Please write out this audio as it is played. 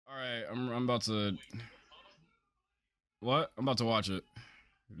I'm about to. What? I'm about to watch it.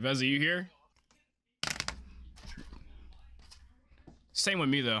 Vez, you here? Same with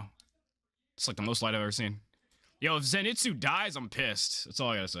me though. It's like the most light I've ever seen. Yo, if Zenitsu dies, I'm pissed. That's all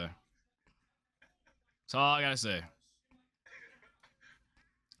I gotta say. That's all I gotta say.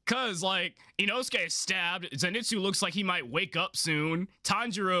 Cause like Inosuke is stabbed. Zenitsu looks like he might wake up soon.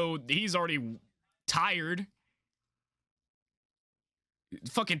 Tanjiro, he's already tired.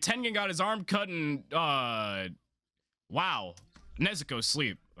 Fucking Tengen got his arm cut and wow. Nezuko's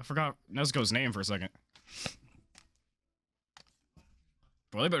asleep. I forgot Nezuko's name for a second.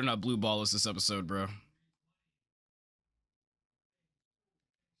 Bro, they better not blue ball us this episode, bro.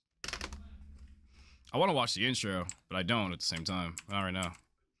 I want to watch the intro, but I don't at the same time. Not right now.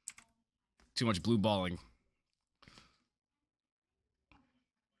 Too much blue balling.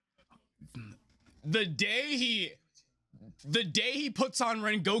 The day he puts on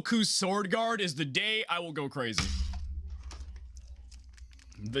Rengoku's sword guard is the day I will go crazy.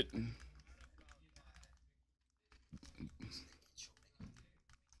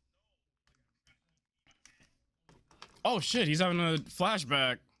 Oh shit, he's having a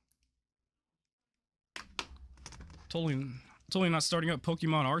flashback. Totally not starting up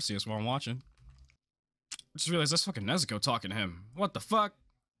Pokemon Arceus while I'm watching. Just realized that's fucking Nezuko talking to him. What the fuck?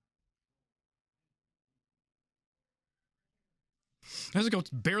 Nezuko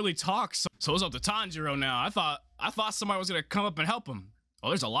barely talks. So it's up to Tanjiro now. I thought somebody was gonna come up and help him. Oh,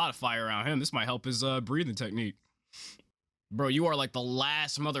 there's a lot of fire around him. This might help his breathing technique. Bro, you are like the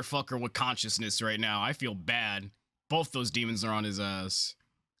last motherfucker with consciousness right now. I feel bad. Both those demons are on his ass.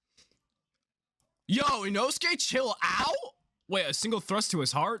 Yo, Inosuke, chill out? Wait, a single thrust to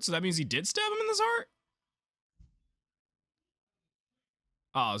his heart? So that means he did stab him in his heart?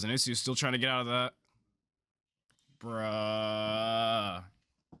 Oh, Zenitsu's still trying to get out of that. Bruh.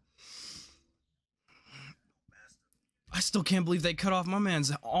 I still can't believe they cut off my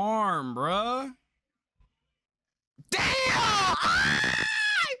man's arm, bruh. Damn! Ah!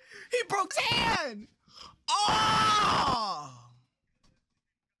 He broke his hand! Oh!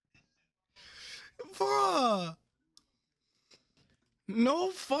 Bruh.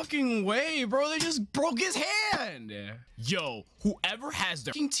 No fucking way, bro. They just broke his hand. Yo, whoever has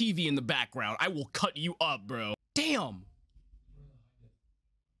their TV in the background, I will cut you up, bro. Damn.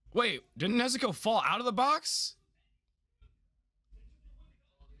 Wait, didn't Nezuko fall out of the box?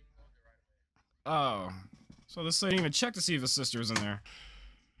 Oh. So this didn't even check to see if his sister was in there.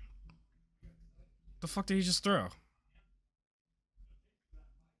 The fuck did he just throw?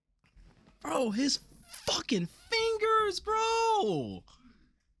 Bro, his fucking fingers, bro!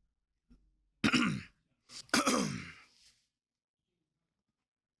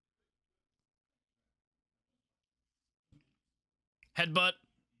 Headbutt.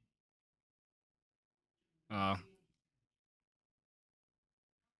 Thought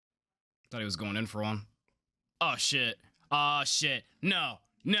he was going in for one. Oh shit. Oh shit. No.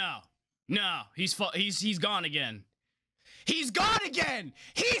 No. No. He's gone again. He's gone again!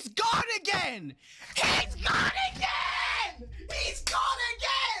 He's gone again! He's gone again! He's gone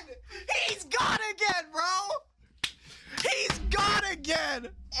again! He's gone again, bro! He's gone again!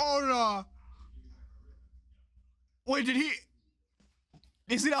 Oh no. Wait,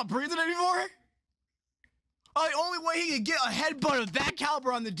 is he not breathing anymore? The only way he could get a headbutt of that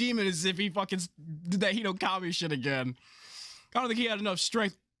caliber on the demon is if he fucking did that Hinokami shit again. I don't think he had enough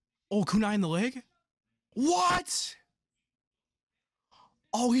strength. Oh, kunai in the leg? What?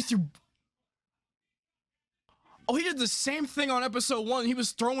 Oh, he threw... Oh, he did the same thing on episode 1. He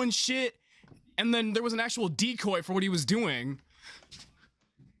was throwing shit, and then there was an actual decoy for what he was doing.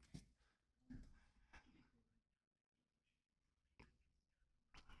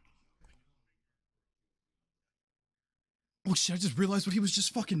 Oh shit, I just realized what he was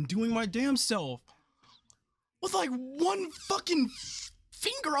just fucking doing my damn self. With like one fucking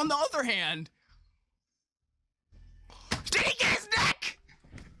finger on the other hand. Did he get his neck?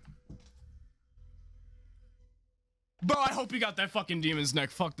 Bro, I hope he got that fucking demon's neck.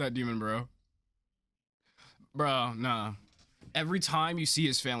 Fuck that demon, bro. Bro, nah. Every time you see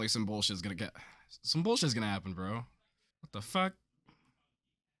his family, some bullshit's gonna happen, bro. What the fuck?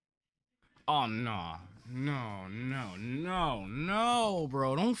 Oh, no. No, no, no, no,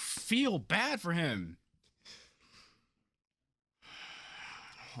 bro. Don't feel bad for him.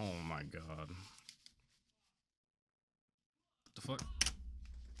 Oh my god. What the fuck?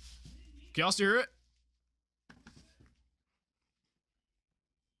 Can y'all still hear it?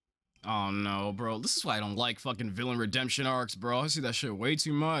 Oh no, bro. This is why I don't like fucking villain redemption arcs, bro. I see that shit way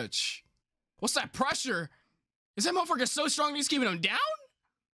too much. What's that pressure? Is that motherfucker so strong he's keeping him down?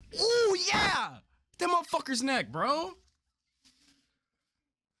 Ooh, yeah! That motherfucker's neck, bro.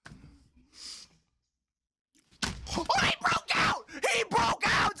 Oh, he broke out! He broke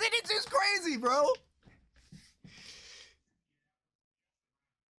out! Zenitsu's crazy, bro!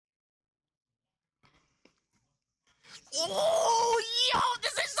 Oh, yo,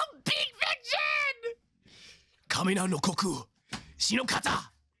 this is some big fiction! Kamina no Koku, Shinokata!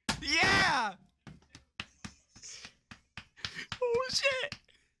 Yeah! Oh, shit!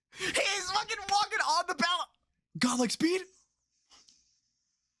 He's fucking walking on the ballot! Godlike speed?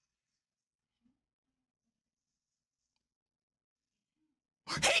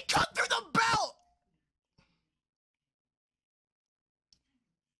 He cut through the belt!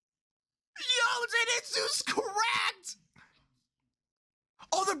 Yo, Zenitsu's cracked!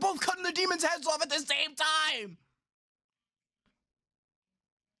 Oh, they're both cutting the demons' heads off at the same time!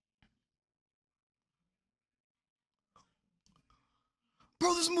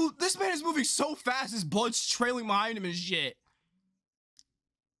 Bro, this man is moving so fast, his blood's trailing behind him and shit.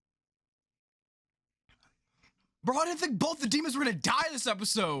 Bro, I didn't think both the demons were gonna die this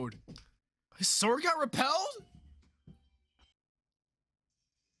episode. His sword got repelled?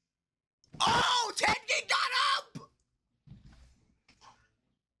 Oh, Tengen got up!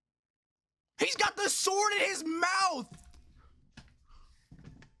 He's got the sword in his mouth!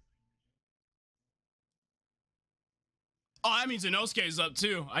 Oh, that means Inosuke's up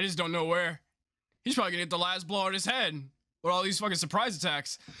too. I just don't know where. He's probably gonna get the last blow on his head with all these fucking surprise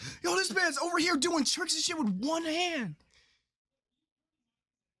attacks. Yo, this man's over here doing tricks and shit with one hand.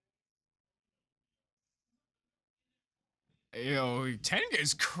 Yo, Tengen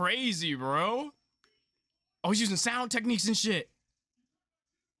is crazy, bro. Oh, he's using sound techniques and shit.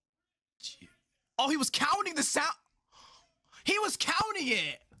 Oh, he was counting the sound. He was counting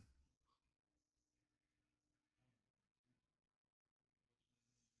it.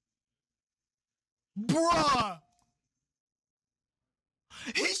 Bruh.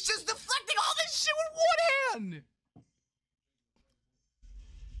 He's just deflecting all this shit with one hand.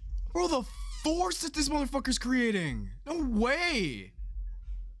 Bro, the force that this motherfucker's creating. No way.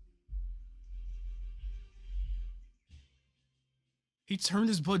 He turned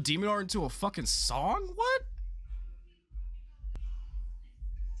his blood demon art into a fucking song? What?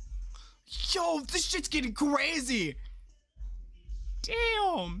 Yo, this shit's getting crazy.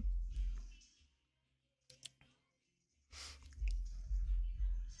 Damn.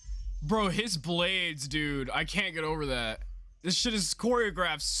 Bro, his blades, dude. I can't get over that. This shit is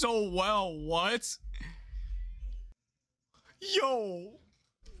choreographed so well. What? Yo.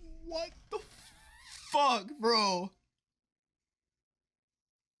 What the fuck, bro?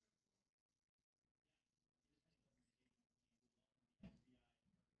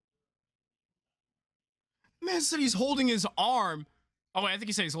 Man said he's holding his arm. Oh, wait, I think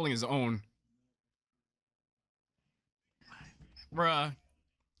he said he's holding his own. Bruh.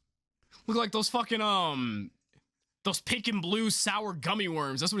 Look like those fucking, those pink and blue sour gummy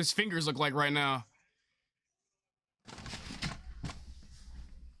worms. That's what his fingers look like right now.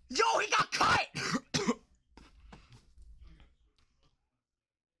 Yo, he got cut!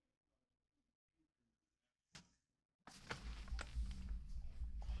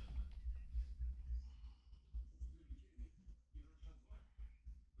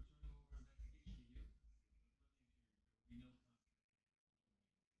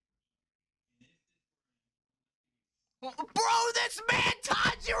 Bro, this man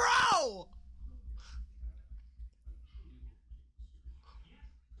Tanjiro!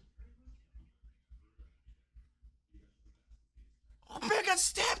 Oh, man got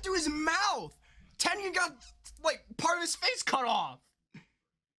stabbed through his mouth! Tengen got, like, part of his face cut off!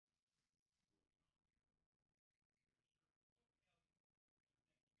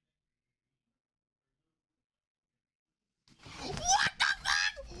 What the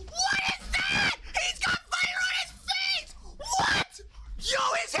fuck? What is that? He's got fire on his face! What? Yo,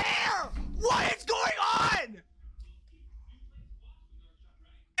 his hair! What is going on?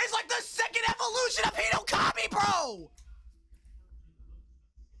 It's like the second evolution of Hinokami, bro!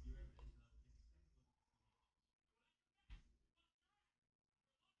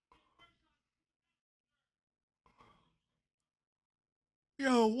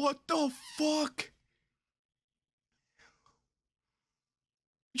 Yo, what the fuck?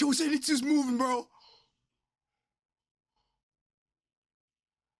 Yo, Zenitsu's moving, bro.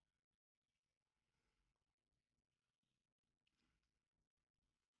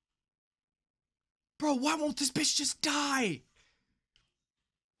 Bro, why won't this bitch just die?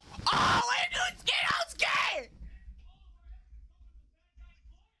 Oh, Inosuke!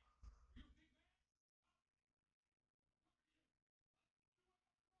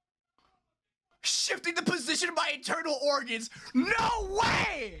 Shifting the position of my internal organs. No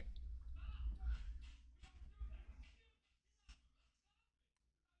way!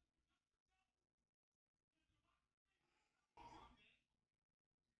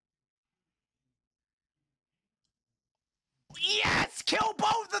 Yes! Kill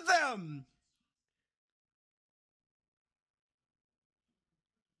both of them!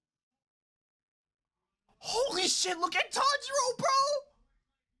 Holy shit, look at Tanjiro, bro!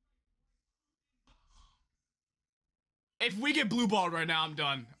 If we get blue balled right now, I'm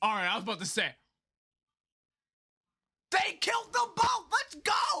done. Alright, I was about to say. They killed them both! Let's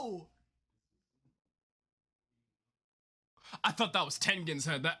go! I thought that was Tengen's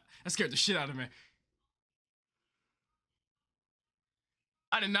head. That scared the shit out of me.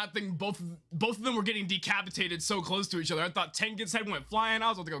 I did not think both of them were getting decapitated so close to each other. I thought Tengen's head went flying. I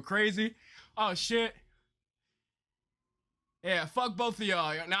was about to go crazy. Oh, shit. Yeah, fuck both of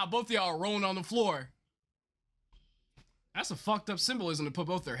y'all. Now both of y'all are rolling on the floor. That's a fucked up symbolism to put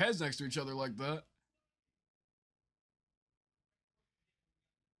both their heads next to each other like that.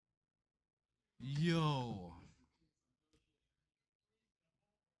 Yo.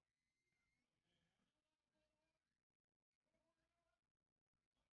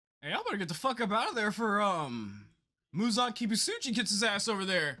 Hey, y'all better get the fuck up out of there for, Muzan Kibutsuchi gets his ass over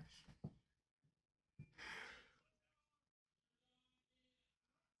there.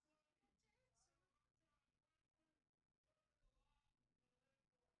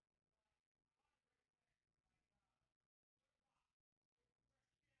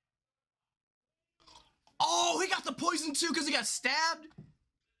 Oh, he got the poison too because he got stabbed?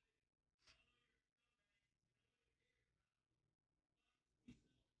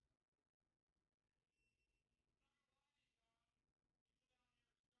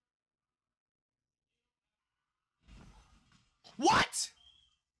 What?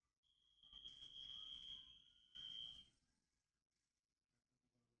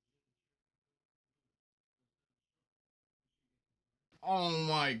 Oh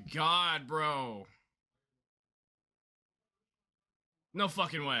my god, bro. No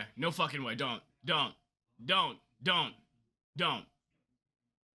fucking way. No fucking way. Don't. I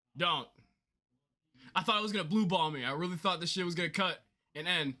thought it was gonna blue ball me. I really thought this shit was gonna cut and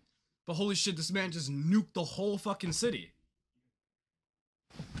end. But holy shit, this man just nuked the whole fucking city.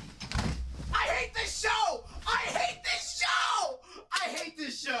 I hate this show! I hate this show! I hate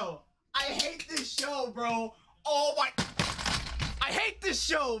this show! I hate this show, bro! Oh my... I hate this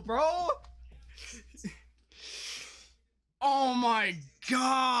show, bro! Oh my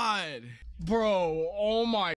god! Bro, oh my...